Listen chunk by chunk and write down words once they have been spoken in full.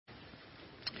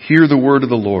Hear the word of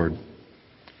the Lord.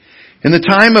 In the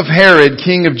time of Herod,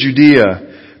 king of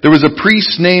Judea, there was a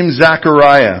priest named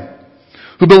Zechariah,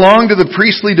 who belonged to the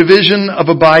priestly division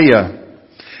of Abiah.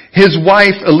 His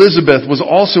wife Elizabeth was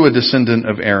also a descendant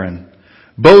of Aaron.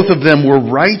 Both of them were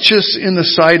righteous in the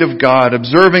sight of God,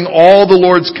 observing all the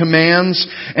Lord's commands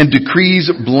and decrees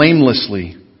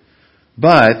blamelessly.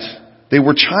 But they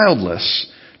were childless,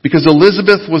 because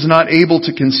Elizabeth was not able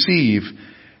to conceive,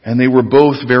 and they were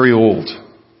both very old.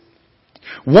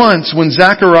 Once, when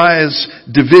Zechariah's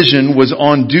division was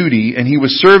on duty and he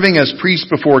was serving as priest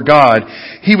before God,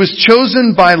 he was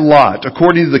chosen by lot,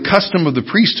 according to the custom of the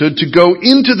priesthood, to go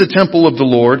into the temple of the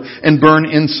Lord and burn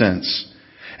incense.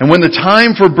 And when the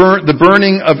time for the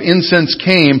burning of incense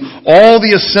came, all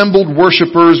the assembled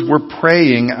worshipers were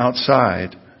praying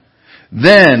outside.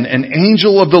 Then an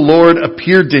angel of the Lord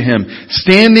appeared to him,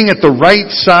 standing at the right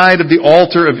side of the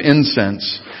altar of incense.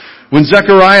 When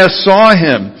Zechariah saw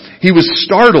him, he was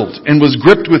startled and was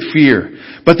gripped with fear.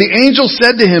 But the angel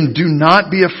said to him, "Do not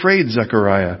be afraid,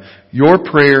 Zechariah. Your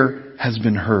prayer has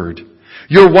been heard.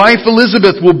 Your wife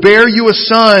Elizabeth will bear you a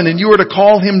son, and you are to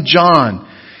call him John.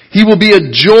 He will be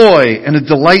a joy and a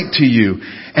delight to you,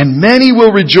 and many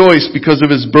will rejoice because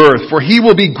of his birth, for he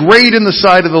will be great in the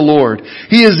sight of the Lord.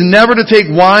 He is never to take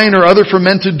wine or other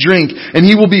fermented drink, and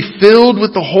he will be filled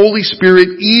with the Holy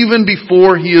Spirit even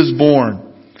before he is born.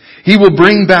 He will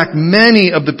bring back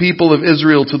many of the people of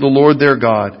Israel to the Lord their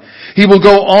God. He will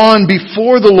go on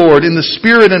before the Lord in the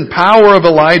spirit and power of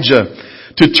Elijah,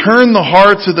 to turn the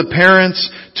hearts of the parents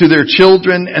to their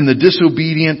children and the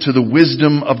disobedient to the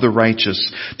wisdom of the righteous,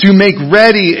 to make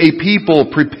ready a people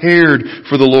prepared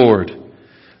for the Lord."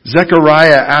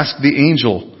 Zechariah asked the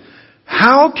angel,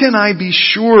 "How can I be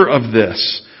sure of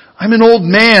this? I'm an old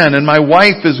man and my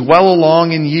wife is well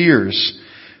along in years."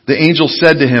 The angel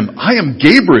said to him, "I am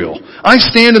Gabriel. I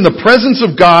stand in the presence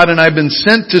of God, and I've been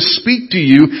sent to speak to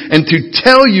you and to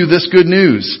tell you this good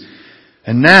news.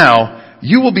 And now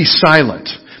you will be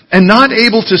silent and not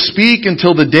able to speak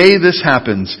until the day this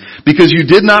happens, because you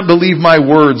did not believe my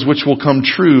words, which will come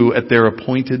true at their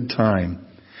appointed time."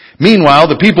 Meanwhile,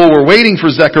 the people were waiting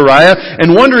for Zechariah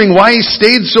and wondering why he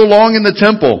stayed so long in the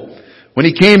temple. When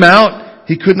he came out,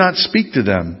 he could not speak to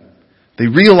them. They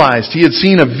realized he had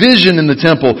seen a vision in the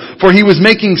temple, for he was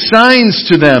making signs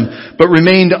to them, but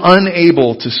remained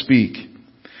unable to speak.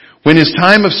 When his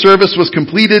time of service was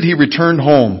completed, he returned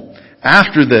home.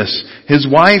 After this, his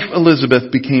wife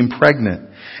Elizabeth became pregnant,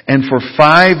 and for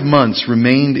 5 months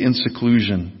remained in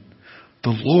seclusion.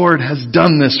 "The Lord has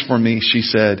done this for me," she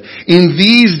said. "In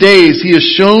these days he has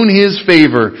shown his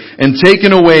favor and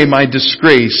taken away my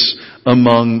disgrace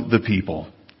among the people."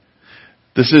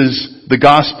 This is the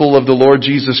gospel of the Lord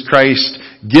Jesus Christ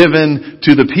given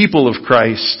to the people of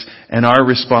Christ, and our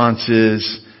response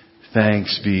is,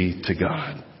 thanks be to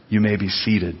God. You may be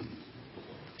seated.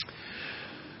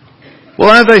 Well,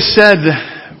 as I said,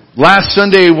 last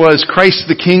Sunday was Christ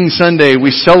the King Sunday.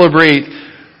 We celebrate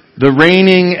the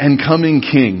reigning and coming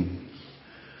King.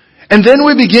 And then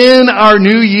we begin our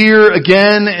new year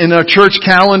again in our church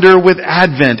calendar with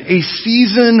Advent, a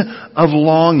season of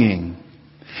longing.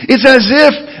 It's as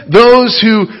if those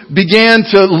who began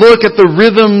to look at the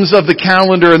rhythms of the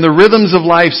calendar and the rhythms of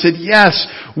life said, yes,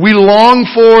 we long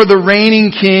for the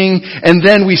reigning King, and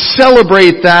then we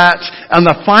celebrate that on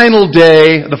the final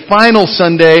day, the final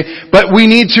Sunday, but we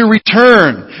need to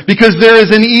return because there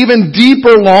is an even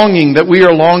deeper longing that we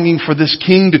are longing for this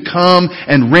King to come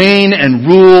and reign and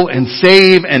rule and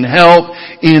save and help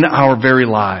in our very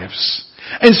lives.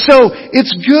 And so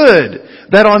it's good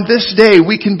that on this day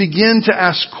we can begin to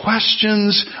ask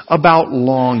questions about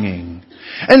longing.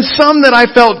 And some that I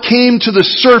felt came to the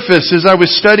surface as I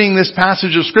was studying this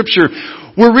passage of Scripture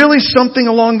were really something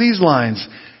along these lines.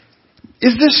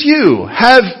 Is this you?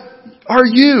 Are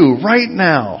you right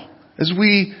now, as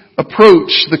we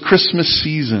approach the Christmas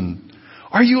season,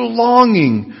 are you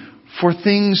longing for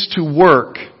things to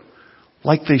work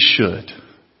like they should?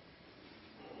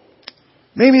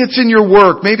 Maybe it's in your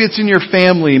work. Maybe it's in your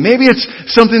family. Maybe it's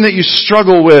something that you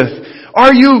struggle with.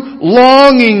 Are you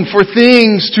longing for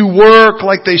things to work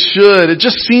like they should? It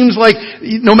just seems like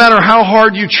no matter how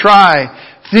hard you try,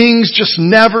 things just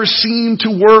never seem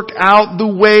to work out the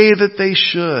way that they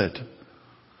should.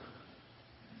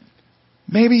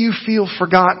 Maybe you feel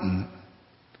forgotten.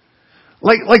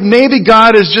 Like maybe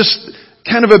God has just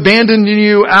kind of abandoned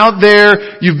you out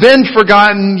there. You've been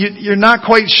forgotten. You're not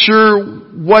quite sure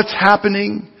what's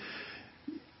happening.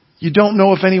 You don't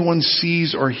know if anyone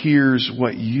sees or hears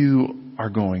what you are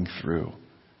going through.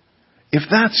 If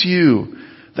that's you,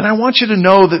 then I want you to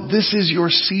know that this is your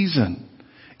season.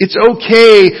 It's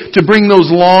okay to bring those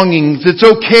longings. It's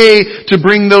okay to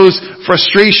bring those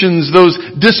frustrations, those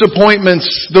disappointments,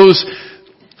 those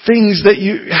things that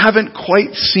you haven't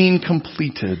quite seen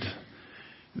completed.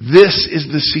 This is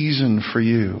the season for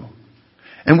you.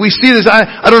 And we see this,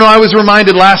 I don't know, I was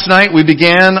reminded last night we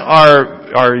began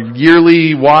our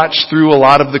yearly watch through a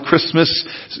lot of the Christmas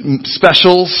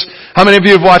specials. How many of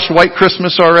you have watched White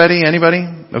Christmas already? Anybody?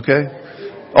 Okay.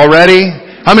 Already?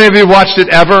 How many of you have watched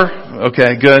it ever?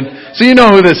 Okay, good. So you know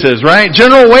who this is, right?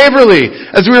 General Waverly.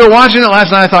 As we were watching it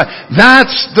last night, I thought,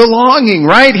 that's the longing,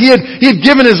 right? He had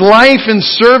given his life in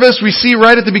service. We see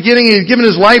right at the beginning, he had given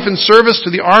his life in service to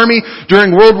the army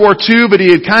during World War II, but he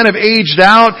had kind of aged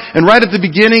out. And right at the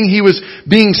beginning, he was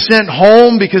being sent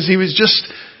home because he was just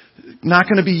not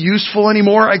going to be useful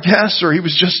anymore, I guess, or he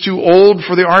was just too old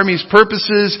for the army's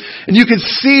purposes. And you could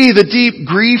see the deep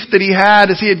grief that he had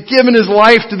as he had given his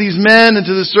life to these men and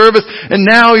to the service, and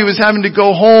now he was having to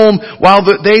go home while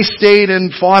they stayed and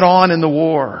fought on in the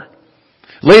war.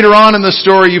 Later on in the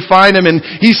story, you find him, and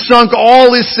he sunk all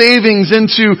his savings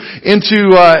into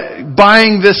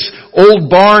buying this old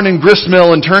barn and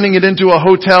gristmill and turning it into a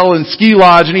hotel and ski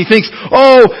lodge. And he thinks,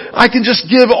 oh, I can just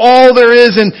give all there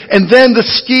is, and then the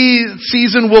ski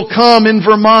season will come in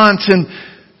Vermont,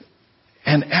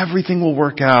 and everything will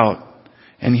work out.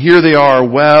 And here they are,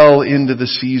 well into the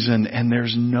season, and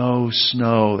there's no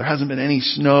snow. There hasn't been any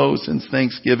snow since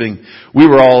Thanksgiving. We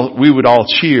would all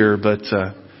cheer, but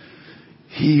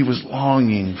he was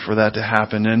longing for that to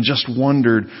happen and just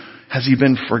wondered, has he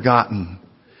been forgotten?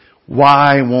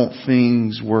 Why won't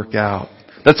things work out?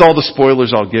 That's all the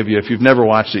spoilers I'll give you. If you've never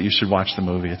watched it, you should watch the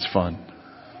movie. It's fun.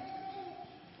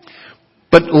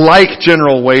 But like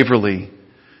General Waverly,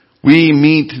 we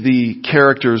meet the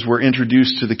characters, we're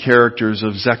introduced to the characters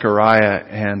of Zechariah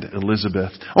and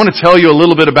Elizabeth. I want to tell you a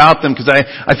little bit about them because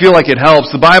I feel like it helps.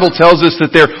 The Bible tells us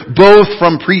that they're both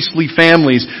from priestly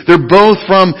families. They're both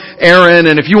from Aaron,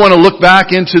 and if you want to look back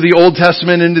into the Old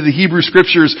Testament, into the Hebrew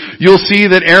Scriptures, you'll see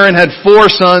that Aaron had 4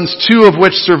 sons, 2 of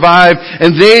which survived,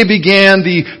 and they began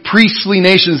the priestly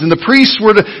nations. And the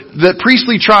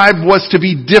priestly tribe was to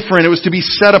be different. It was to be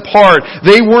set apart.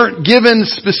 They weren't given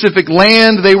specific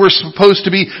land. They were supposed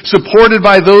to be supported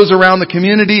by those around the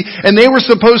community, and they were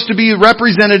supposed to be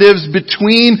representatives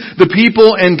between the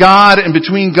people and God and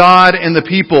between God and the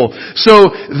people.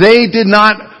 So they did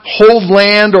not hold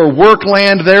land or work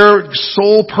land. Their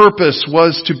sole purpose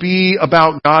was to be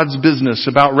about God's business,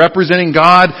 about representing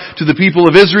God to the people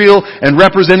of Israel and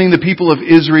representing the people of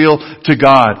Israel to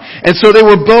God. And so they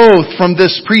were both from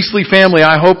this priestly family.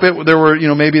 I hope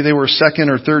maybe they were second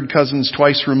or third cousins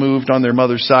twice removed on their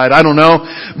mother's side. I don't know.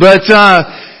 But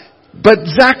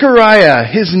Zechariah,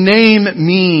 his name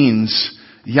means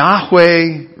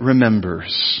Yahweh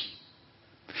remembers.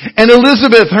 And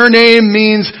Elizabeth, her name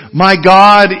means my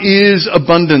God is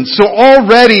abundant. So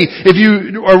already, if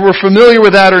you were familiar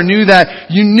with that or knew that,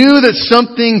 you knew that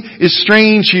something is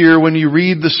strange here when you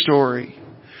read the story.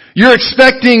 You're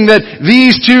expecting that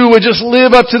these two would just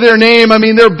live up to their name. I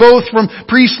mean, they're both from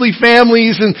priestly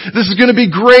families, and this is going to be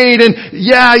great. And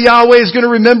yeah, Yahweh is going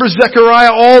to remember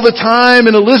Zechariah all the time,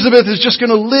 and Elizabeth is just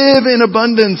going to live in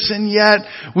abundance. And yet,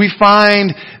 we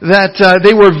find that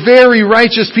they were very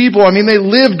righteous people. I mean, they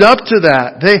lived up to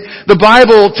that. The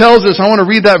Bible tells us, I want to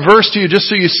read that verse to you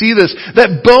just so you see this,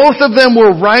 that both of them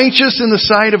were righteous in the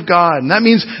sight of God. And that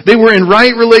means they were in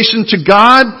right relation to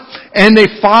God, and they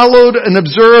followed and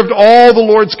observed all the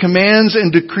Lord's commands and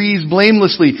decrees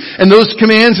blamelessly. And those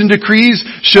commands and decrees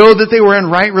showed that they were in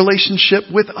right relationship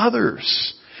with others.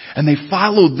 And they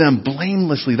followed them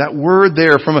blamelessly. That word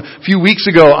there from a few weeks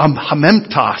ago,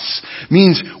 hamemtos,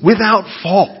 means without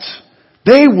fault.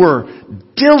 They were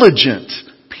diligent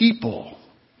people.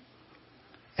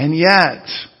 And yet,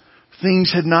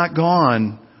 things had not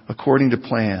gone according to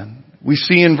plan. We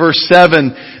see in verse 7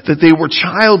 that they were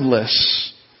childless.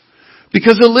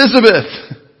 Because Elizabeth,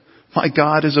 my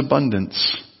God is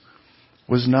abundance,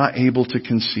 was not able to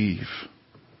conceive.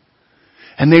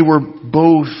 And they were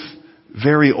both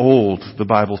very old, the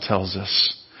Bible tells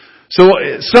us. So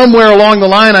somewhere along the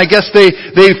line, I guess they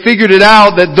figured it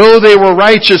out that though they were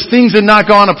righteous, things had not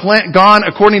gone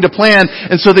according to plan,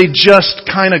 and so they just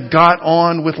kind of got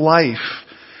on with life.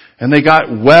 And they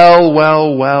got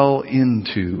well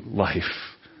into life.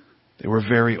 They were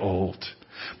very old.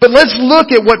 But let's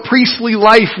look at what priestly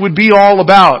life would be all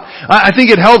about. I think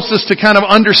it helps us to kind of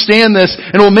understand this,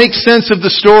 and it will make sense of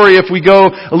the story if we go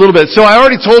a little bit. So I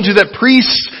already told you that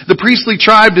the priestly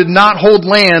tribe did not hold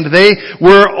land. They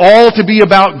were all to be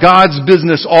about God's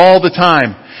business all the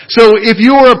time. So if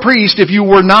you were a priest, if you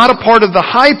were not a part of the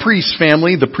high priest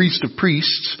family, the priest of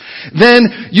priests,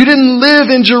 then you didn't live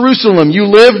in Jerusalem. You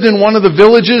lived in one of the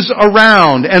villages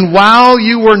around. And while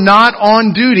you were not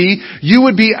on duty, you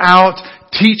would be out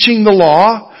teaching the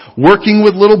law, working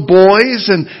with little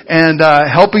boys and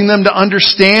helping them to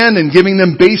understand and giving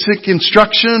them basic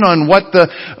instruction on what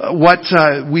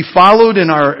we followed in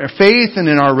our faith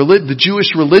and in the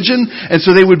Jewish religion. And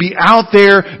so they would be out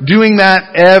there doing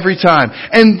that every time.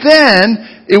 And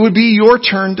then it would be your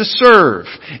turn to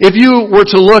serve. If you were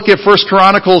to look at 1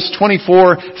 Chronicles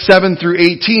 24, 7 through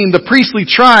 18, the priestly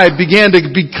tribe began to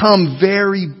become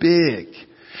very big.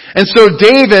 And so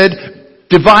David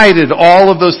divided all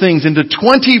of those things into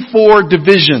 24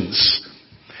 divisions.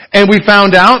 And we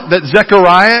found out that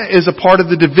Zechariah is a part of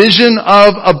the division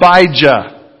of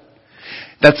Abijah.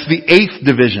 That's the 8th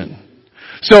division.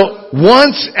 So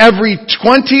once every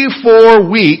 24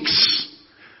 weeks,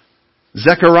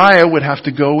 Zechariah would have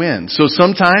to go in. So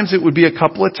sometimes it would be a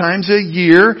couple of times a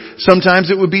year.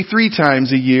 Sometimes it would be 3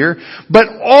 times a year.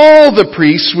 But all the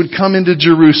priests would come into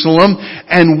Jerusalem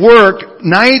and work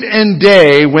night and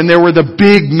day when there were the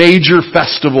big major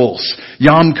festivals.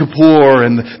 Yom Kippur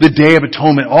and the Day of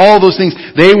Atonement. All those things.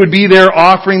 They would be there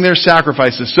offering their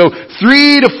sacrifices. So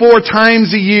 3 to 4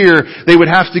 times a year they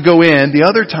would have to go in. The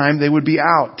other time they would be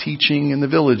out teaching in the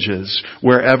villages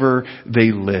wherever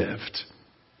they lived.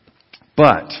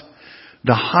 But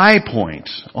the high point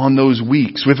on those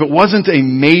weeks, if it wasn't a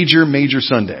major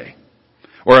Sunday,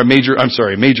 or a major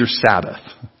Sabbath,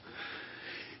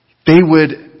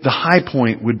 the high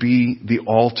point would be the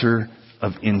altar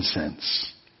of incense.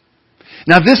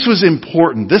 Now this was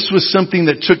important. This was something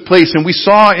that took place, and we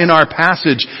saw in our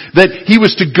passage that he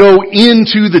was to go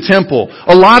into the temple.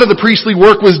 A lot of the priestly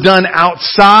work was done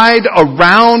outside,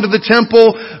 around the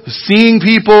temple, seeing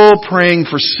people, praying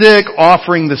for sick,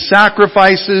 offering the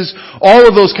sacrifices, all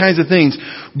of those kinds of things.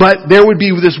 But there would be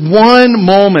this one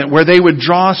moment where they would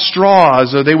draw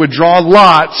straws, or they would draw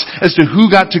lots as to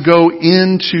who got to go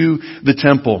into the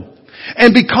temple.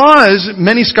 And because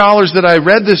many scholars that I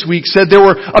read this week said there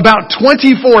were about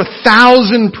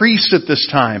 24,000 priests at this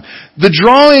time, the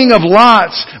drawing of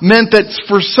lots meant that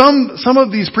for some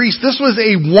of these priests, this was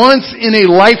a once in a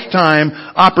lifetime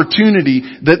opportunity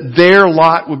that their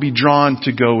lot would be drawn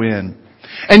to go in.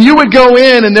 And you would go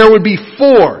in and there would be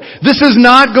 4. This is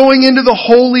not going into the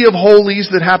Holy of Holies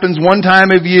that happens one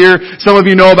time a year. Some of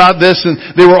you know about this, and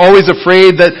they were always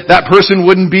afraid that that person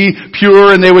wouldn't be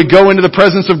pure, and they would go into the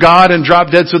presence of God and drop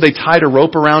dead, so they tied a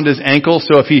rope around his ankle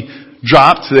so if he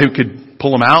dropped, they could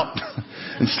pull him out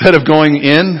instead of going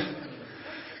in.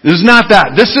 This is not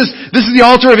that. This is the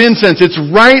altar of incense. It's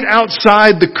right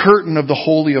outside the curtain of the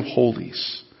Holy of Holies.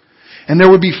 And there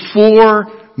would be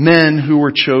 4 men who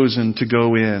were chosen to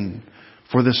go in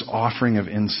for this offering of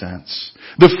incense.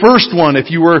 The first one, if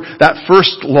you were that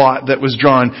first lot that was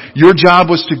drawn, your job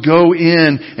was to go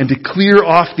in and to clear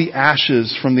off the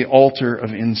ashes from the altar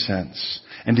of incense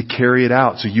and to carry it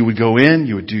out. So you would go in,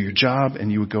 you would do your job,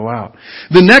 and you would go out.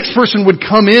 The next person would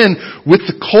come in with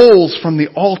the coals from the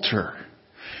altar,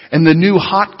 and the new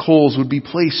hot coals would be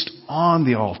placed on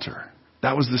the altar.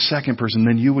 That was the second person.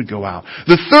 Then you would go out.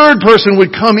 The third person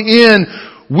would come in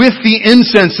with the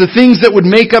incense, the things that would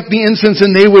make up the incense,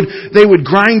 and they would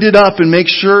grind it up and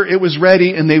make sure it was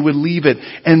ready, and they would leave it.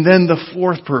 And then the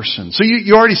fourth person. So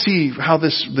you already see how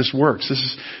this works. This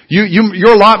is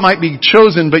your lot might be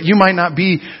chosen, but you might not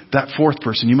be that fourth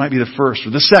person. You might be the first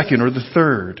or the second or the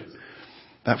third.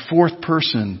 That fourth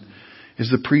person is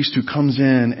the priest who comes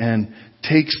in and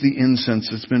takes the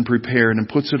incense that's been prepared and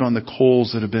puts it on the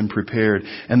coals that have been prepared,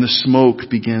 and the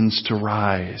smoke begins to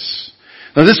rise.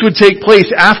 Now this would take place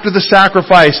after the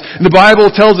sacrifice. And the Bible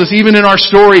tells us, even in our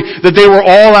story, that they were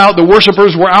all out, the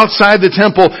worshipers were outside the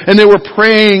temple, and they were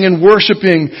praying and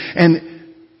worshiping.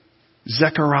 And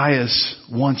Zechariah's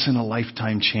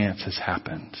once-in-a-lifetime chance has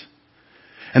happened.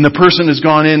 And the person has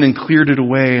gone in and cleared it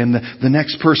away, and the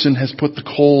next person has put the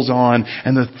coals on,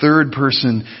 and the third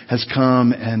person has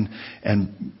come and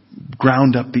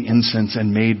ground up the incense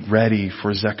and made ready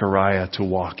for Zechariah to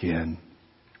walk in.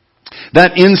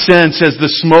 That incense, as the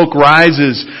smoke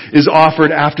rises, is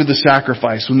offered after the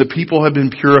sacrifice, when the people have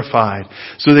been purified,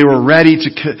 so they were ready to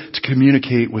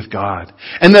communicate with God.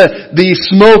 And the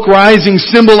smoke rising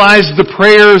symbolized the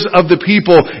prayers of the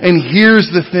people. And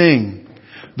here's the thing.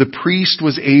 The priest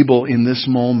was able in this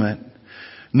moment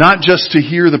not just to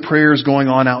hear the prayers going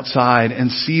on outside and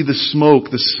see the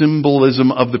smoke, the symbolism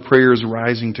of the prayers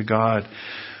rising to God,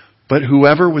 but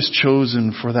whoever was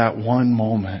chosen for that one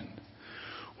moment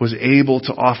was able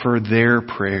to offer their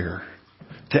prayer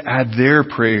to add their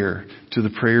prayer to the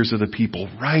prayers of the people,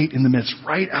 right in the midst,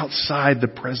 right outside the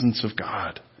presence of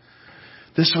God.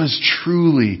 This was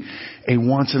truly a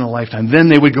once in a lifetime. Then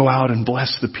they would go out and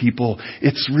bless the people.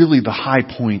 It's really the high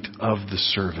point of the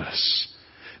service.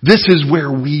 This is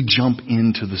where we jump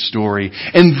into the story.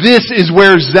 And this is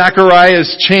where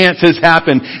Zechariah's chance has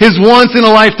happened. His once in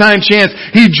a lifetime chance.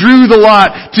 He drew the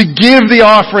lot to give the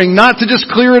offering, not to just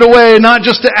clear it away, not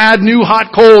just to add new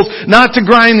hot coals, not to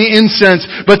grind the incense,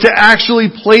 but to actually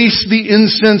place the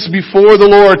incense before the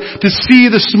Lord, to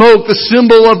see the smoke, the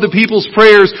symbol of the people's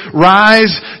prayers,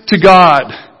 rise to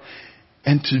God,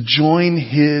 and to join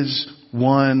his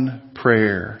one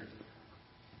prayer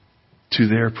to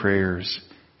their prayers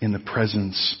in the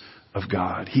presence of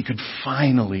God. He could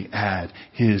finally add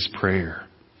his prayer.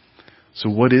 So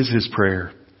what is his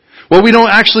prayer? Well, we don't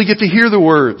actually get to hear the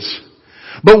words.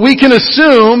 But we can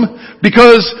assume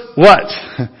because what?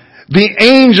 The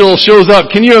angel shows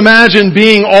up. Can you imagine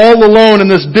being all alone in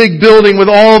this big building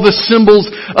with all the symbols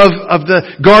of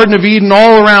the Garden of Eden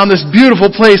all around, this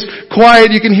beautiful place,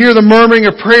 quiet. You can hear the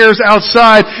murmuring of prayers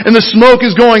outside, and the smoke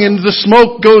is going, and the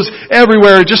smoke goes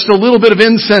everywhere. Just a little bit of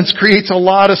incense creates a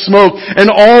lot of smoke, and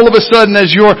all of a sudden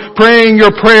as you're praying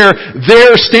your prayer,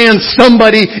 there stands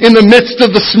somebody in the midst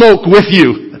of the smoke with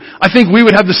you. I think we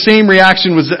would have the same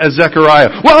reaction as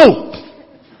Zechariah. Whoa!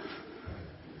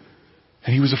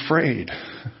 And he was afraid.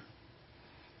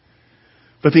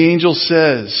 But the angel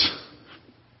says,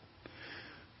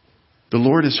 the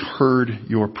Lord has heard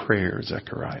your prayer,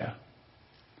 Zechariah.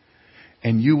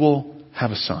 And you will have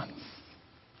a son.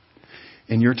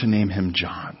 And you're to name him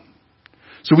John.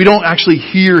 So we don't actually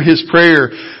hear his prayer,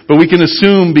 but we can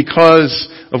assume because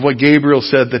of what Gabriel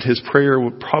said that his prayer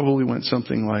probably went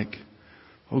something like,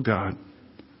 oh God,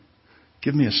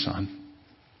 give me a son.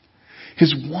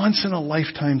 His once in a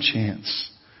lifetime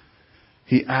chance.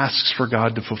 He asks for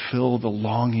God to fulfill the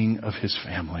longing of his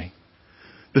family.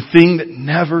 The thing that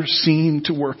never seemed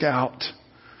to work out.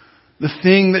 The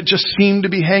thing that just seemed to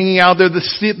be hanging out there.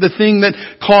 The thing that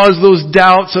caused those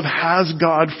doubts of, has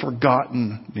God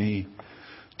forgotten me?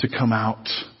 To come out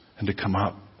and to come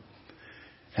up.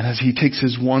 And as he takes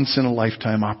his once in a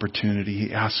lifetime opportunity,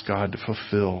 he asks God to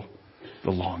fulfill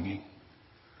the longing.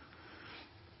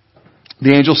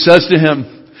 The angel says to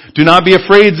him, do not be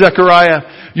afraid,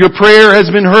 Zechariah. Your prayer has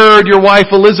been heard. Your wife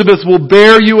Elizabeth will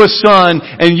bear you a son,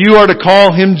 and you are to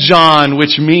call him John,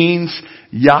 which means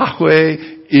Yahweh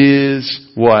is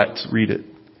what? Read it.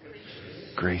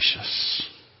 Gracious.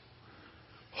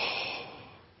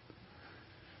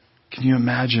 Can you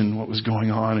imagine what was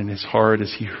going on in his heart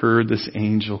as he heard this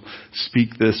angel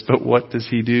speak this? But what does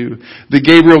he do? The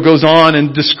Gabriel goes on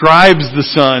and describes the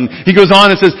son. He goes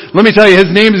on and says, let me tell you,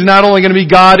 his name is not only going to be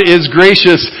God is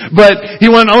gracious, but I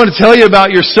want to tell you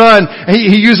about your son.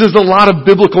 He uses a lot of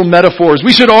biblical metaphors.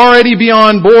 We should already be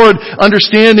on board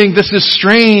understanding this is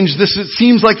strange. It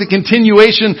seems like the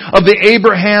continuation of the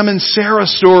Abraham and Sarah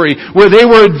story, where they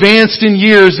were advanced in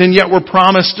years and yet were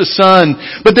promised a son.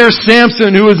 But there's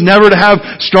Samson, who was never to have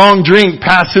strong drink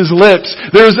pass his lips.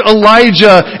 There's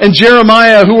Elijah and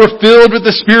Jeremiah, who were filled with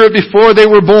the Spirit before they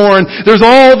were born. There's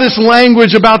all this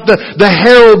language about the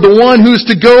herald, the one who's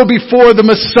to go before the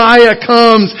Messiah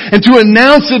comes and to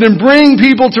announce it and bring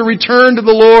people to return to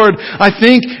the Lord. I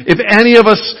think if any of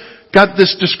us got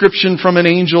this description from an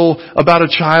angel about a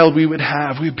child we'd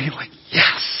be like,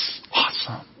 yes,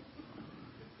 awesome.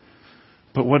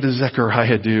 But what does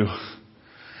Zechariah do?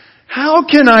 How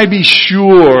can I be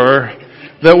sure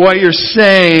that what you're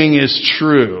saying is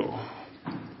true?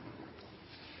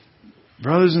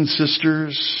 Brothers and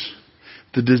sisters,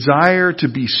 the desire to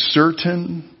be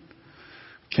certain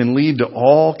can lead to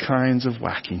all kinds of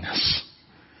wackiness.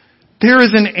 There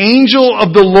is an angel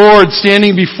of the Lord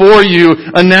standing before you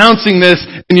announcing this,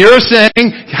 and you're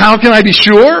saying, how can I be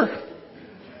sure?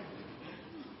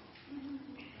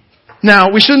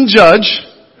 Now, we shouldn't judge,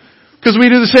 because we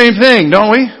do the same thing,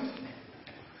 don't we?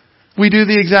 We do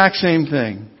the exact same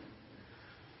thing.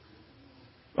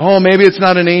 Oh, maybe it's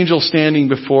not an angel standing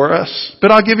before us,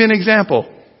 but I'll give you an example.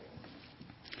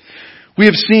 We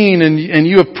have seen, and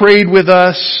you have prayed with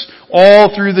us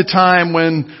all through the time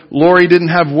when Lori didn't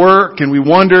have work, and we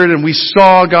wondered, and we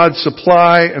saw God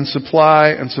supply and supply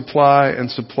and supply and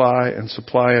supply and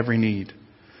supply every need.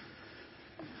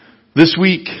 This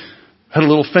week, had a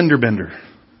little fender bender.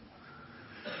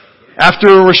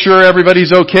 After we're sure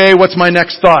everybody's okay, what's my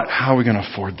next thought? How are we going to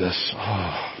afford this?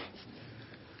 Oh.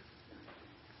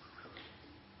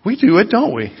 We do it,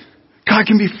 don't we? God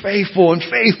can be faithful and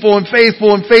faithful and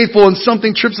faithful and faithful, and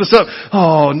something trips us up.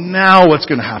 Oh, now what's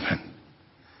going to happen?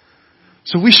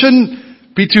 So we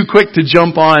shouldn't be too quick to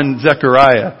jump on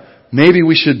Zechariah. maybe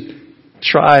we should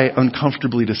try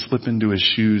uncomfortably to slip into his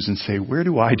shoes and say, where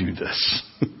do I do this?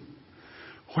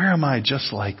 Where am I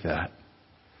just like that?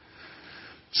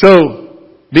 So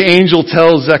the angel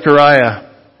tells Zechariah,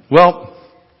 well,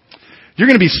 you're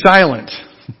going to be silent.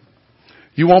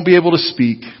 You won't be able to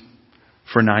speak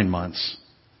for 9 months.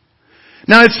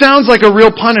 Now it sounds like a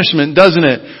real punishment, doesn't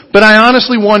it? But I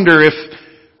honestly wonder if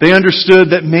they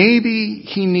understood that maybe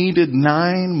he needed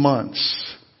 9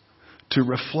 months to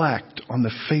reflect on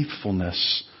the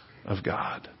faithfulness of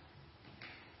God.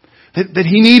 That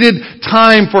he needed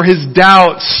time for his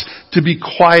doubts to be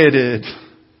quieted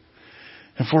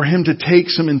and for him to take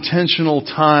some intentional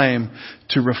time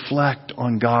to reflect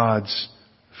on God's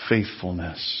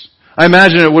faithfulness. I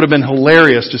imagine it would have been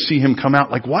hilarious to see him come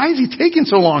out like, why is he taking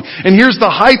so long? And here's the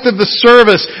height of the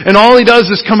service, and all he does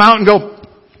is come out and go,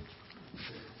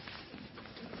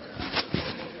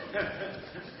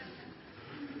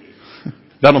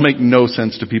 that'll make no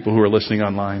sense to people who are listening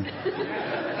online.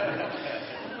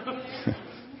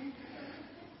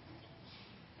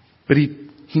 But he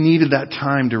needed that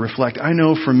time to reflect. I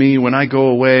know for me, when I go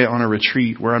away on a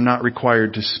retreat where I'm not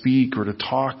required to speak or to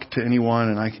talk to anyone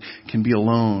and I can be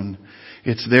alone,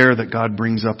 it's there that God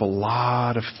brings up a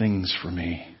lot of things for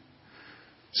me.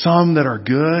 Some that are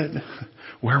good,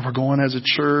 where we're going as a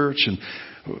church and,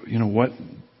 what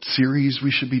series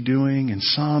we should be doing. And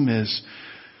some is,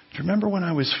 do you remember when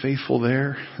I was faithful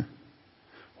there?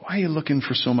 Why are you looking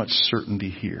for so much certainty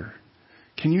here?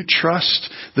 Can you trust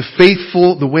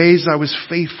the ways I was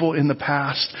faithful in the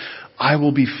past? I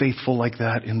will be faithful like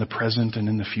that in the present and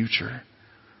in the future.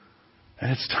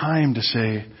 And it's time to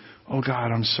say, oh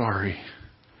God, I'm sorry.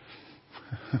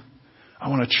 I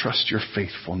want to trust your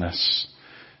faithfulness.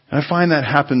 And I find that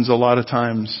happens a lot of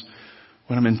times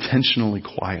when I'm intentionally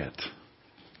quiet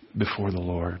before the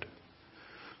Lord.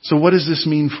 So what does this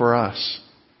mean for us?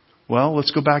 Well,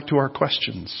 let's go back to our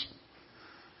questions.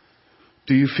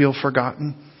 Do you feel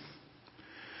forgotten?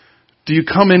 Do you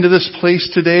come into this place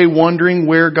today wondering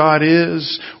where God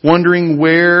is, wondering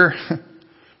where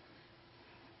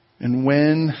and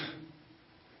when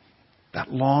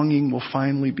that longing will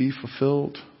finally be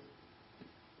fulfilled?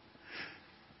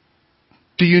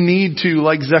 Do you need to,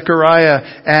 like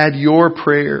Zechariah, add your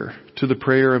prayer to the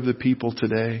prayer of the people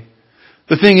today?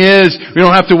 The thing is, we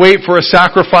don't have to wait for a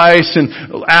sacrifice and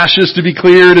ashes to be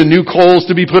cleared and new coals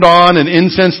to be put on and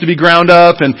incense to be ground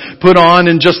up and put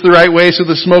on in just the right way so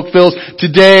the smoke fills.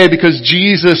 Today, because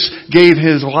Jesus gave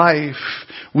His life,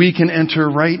 we can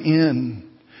enter right in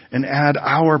and add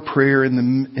our prayer in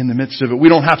the midst of it.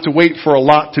 We don't have to wait for a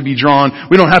lot to be drawn.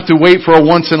 We don't have to wait for a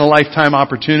once-in-a-lifetime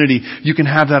opportunity. You can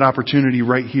have that opportunity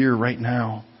right here, right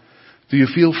now. Do you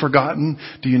feel forgotten?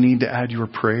 Do you need to add your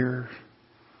prayer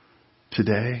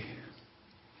today?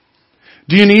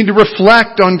 Do you need to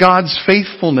reflect on God's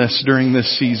faithfulness during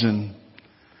this season?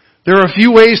 There are a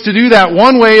few ways to do that.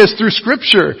 One way is through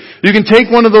Scripture. You can take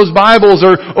one of those Bibles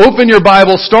or open your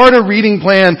Bible, start a reading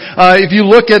plan. If you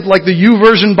look at like the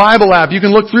YouVersion Bible app, you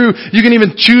can look through, you can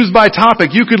even choose by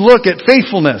topic. You could look at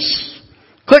faithfulness.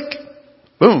 Click.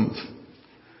 Boom.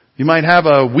 You might have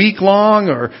a week long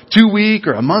or 2 week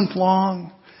or a month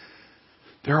long.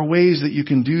 There are ways that you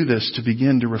can do this to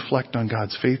begin to reflect on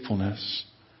God's faithfulness.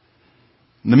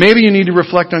 Now, maybe you need to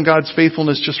reflect on God's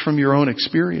faithfulness just from your own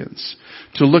experience.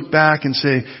 To look back and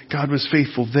say, God was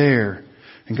faithful there,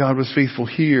 and God was faithful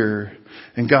here,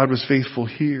 and God was faithful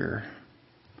here.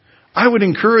 I would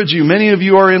encourage you, many of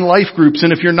you are in life groups,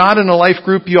 and if you're not in a life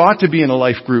group, you ought to be in a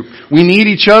life group. We need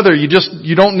each other. You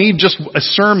don't need just a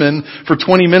sermon for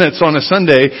 20 minutes on a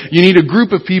Sunday. You need a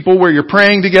group of people where you're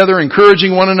praying together,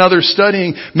 encouraging one another,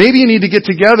 studying. Maybe you need to get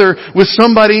together with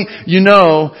somebody you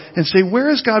know and say, where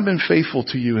has God been faithful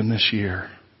to you in this year?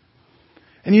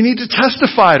 And you need to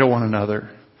testify to one another,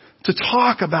 to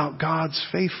talk about God's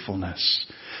faithfulness.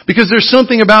 Because there's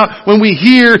something about when we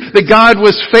hear that God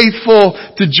was faithful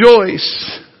to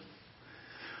Joyce,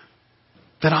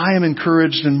 that I am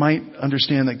encouraged and might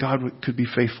understand that God could be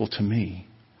faithful to me.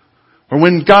 Or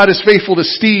when God is faithful to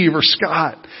Steve or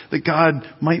Scott, that God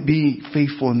might be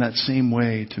faithful in that same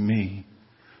way to me.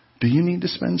 Do you need to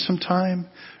spend some time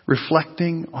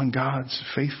reflecting on God's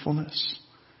faithfulness?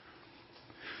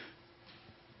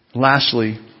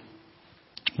 Lastly,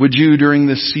 would you, during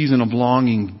this season of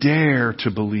longing, dare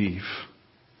to believe?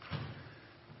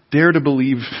 Dare to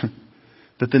believe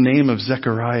that the name of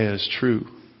Zechariah is true.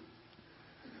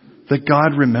 That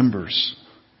God remembers.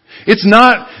 It's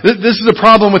not, this is a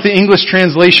problem with the English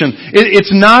translation.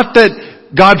 It's not that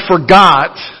God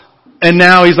forgot and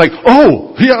now He's like,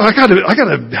 oh, yeah, I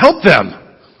gotta help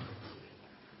them.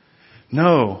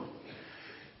 No.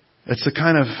 It's the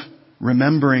kind of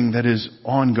remembering that is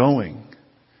ongoing.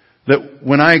 That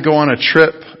when I go on a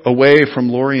trip away from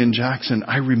Lori and Jackson,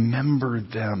 I remember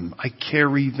them. I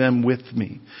carry them with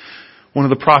me. One of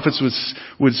the prophets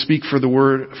would speak for the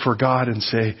word for God and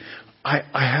say, I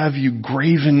have you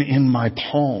graven in my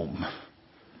palm.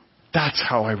 That's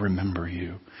how I remember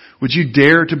you. Would you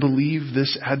dare to believe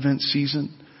this Advent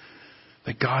season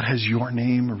that God has your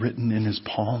name written in His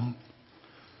palm?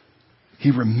 He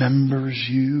remembers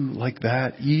you like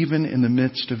that, even in the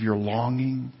midst of your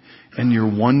longing and your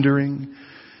wondering.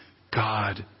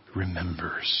 God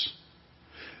remembers.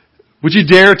 Would you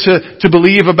dare to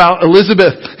believe about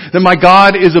Elizabeth, that my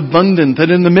God is abundant, that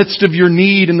in the midst of your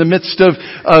need, in the midst of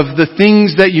the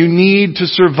things that you need to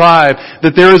survive,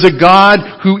 that there is a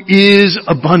God who is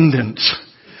abundant.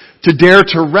 To dare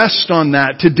to rest on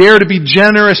that, to dare to be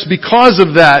generous because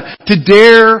of that, to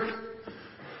dare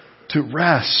to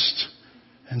rest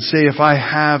and say, if I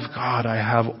have God, I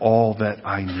have all that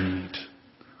I need.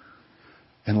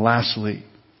 And lastly,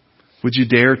 would you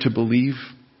dare to believe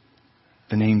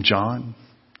the name John?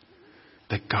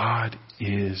 That God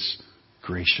is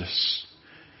gracious.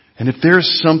 And if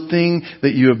there's something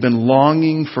that you have been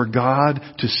longing for God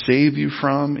to save you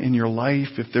from in your life,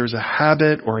 if there's a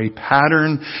habit or a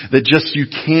pattern that just you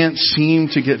can't seem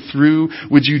to get through,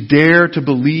 would you dare to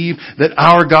believe that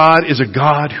our God is a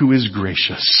God who is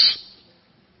gracious?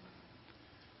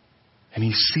 And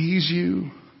He sees you,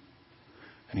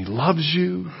 and He loves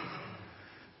you,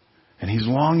 and He's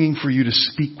longing for you to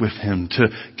speak with Him, to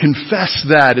confess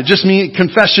that. It just means,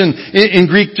 confession in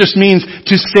Greek just means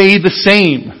to say the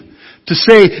same. To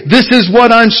say, this is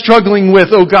what I'm struggling with,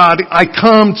 oh God, I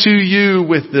come to you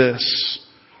with this.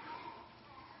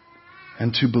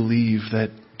 And to believe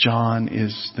that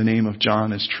the name of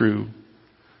John is true.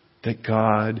 That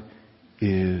God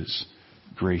is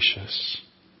gracious.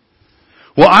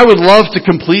 Well, I would love to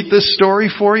complete this story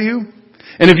for you.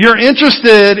 And if you're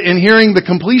interested in hearing the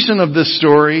completion of this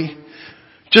story,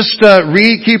 just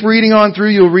keep reading on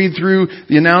through. You'll read through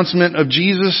the announcement of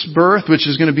Jesus' birth, which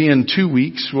is going to be in 2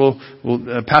 weeks.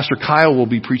 Pastor Kyle will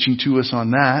be preaching to us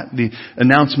on that, the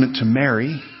announcement to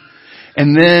Mary.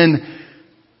 And then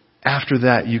after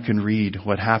that, you can read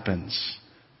what happens.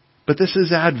 But this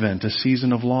is Advent, a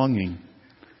season of longing.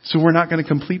 So we're not going to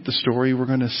complete the story. We're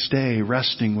going to stay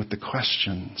resting with the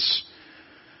questions.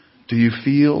 Do you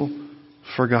feel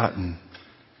forgotten?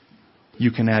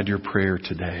 You can add your prayer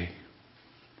today.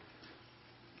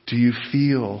 Do you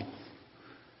feel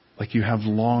like you have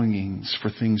longings for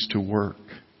things to work?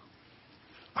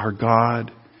 Our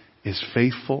God is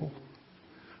faithful.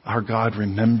 Our God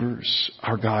remembers.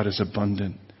 Our God is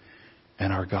abundant.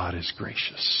 And our God is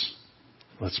gracious.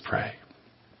 Let's pray.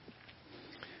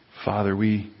 Father,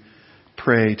 we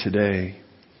pray today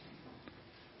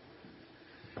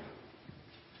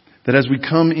that as we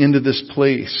come into this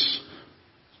place,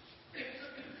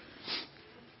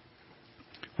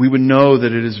 we would know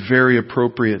that it is very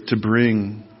appropriate to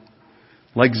bring,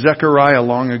 like Zechariah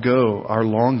long ago, our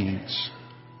longings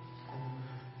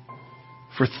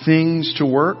for things to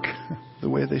work the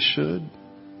way they should.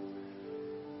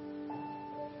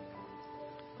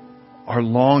 Our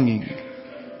longing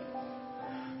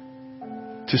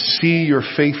to see your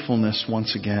faithfulness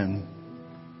once again.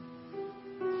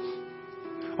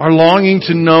 Our longing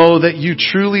to know that you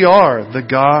truly are the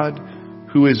God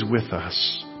who is with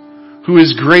us, who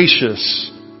is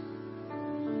gracious.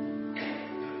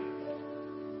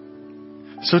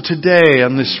 So today,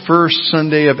 on this first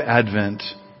Sunday of Advent,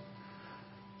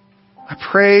 I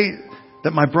pray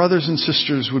that my brothers and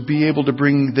sisters would be able to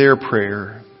bring their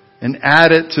prayer and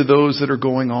add it to those that are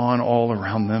going on all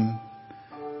around them.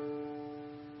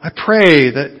 I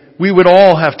pray that we would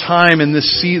all have time in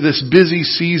this busy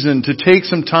season to take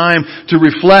some time to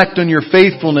reflect on your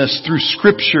faithfulness through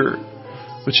Scripture,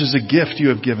 which is a gift you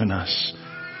have given us,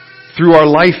 through our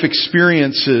life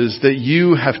experiences that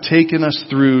you have taken us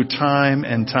through time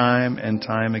and time and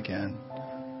time again.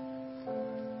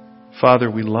 Father,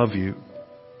 we love you.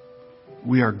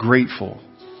 We are grateful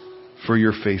for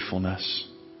your faithfulness.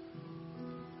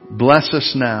 Bless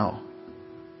us now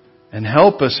and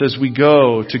help us as we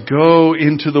go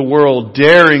into the world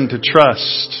daring to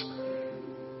trust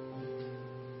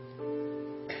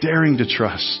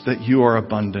that you are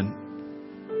abundant,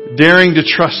 daring to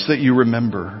trust that you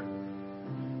remember,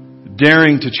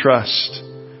 daring to trust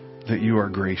that you are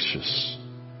gracious.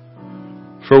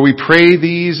 For we pray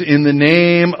these in the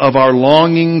name of our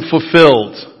longing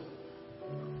fulfilled,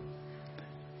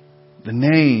 the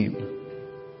name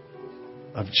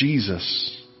of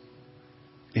Jesus,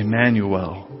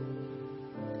 Emmanuel,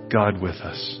 God with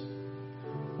us.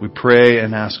 We pray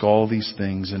and ask all these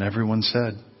things, and everyone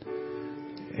said,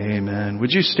 Amen.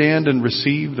 Would you stand and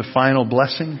receive the final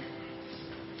blessing?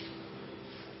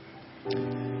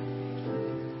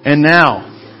 And now,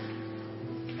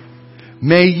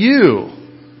 may you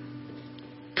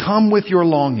come with your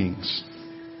longings,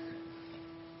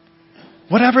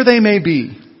 whatever they may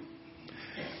be.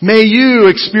 May you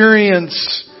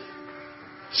experience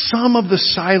some of the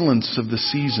silence of the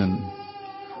season.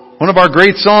 One of our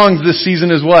great songs this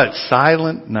season is what?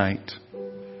 Silent Night,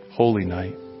 Holy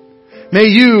Night. May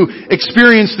you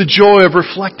experience the joy of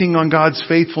reflecting on God's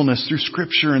faithfulness through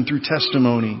Scripture and through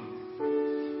testimony.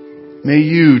 May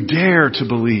you dare to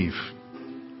believe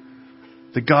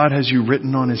that God has you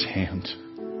written on His hand.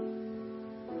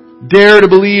 Dare to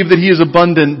believe that He is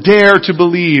abundant. Dare to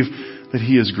believe that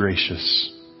He is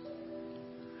gracious.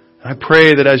 I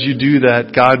pray that as you do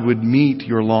that, God would meet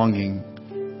your longing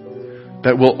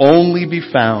that will only be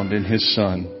found in His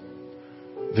Son,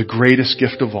 the greatest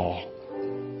gift of all,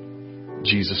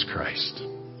 Jesus Christ.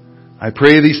 I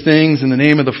pray these things in the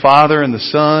name of the Father and the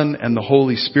Son and the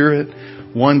Holy Spirit,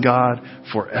 one God,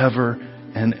 forever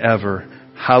and ever.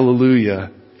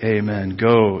 Hallelujah. Amen.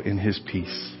 Go in His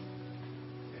peace.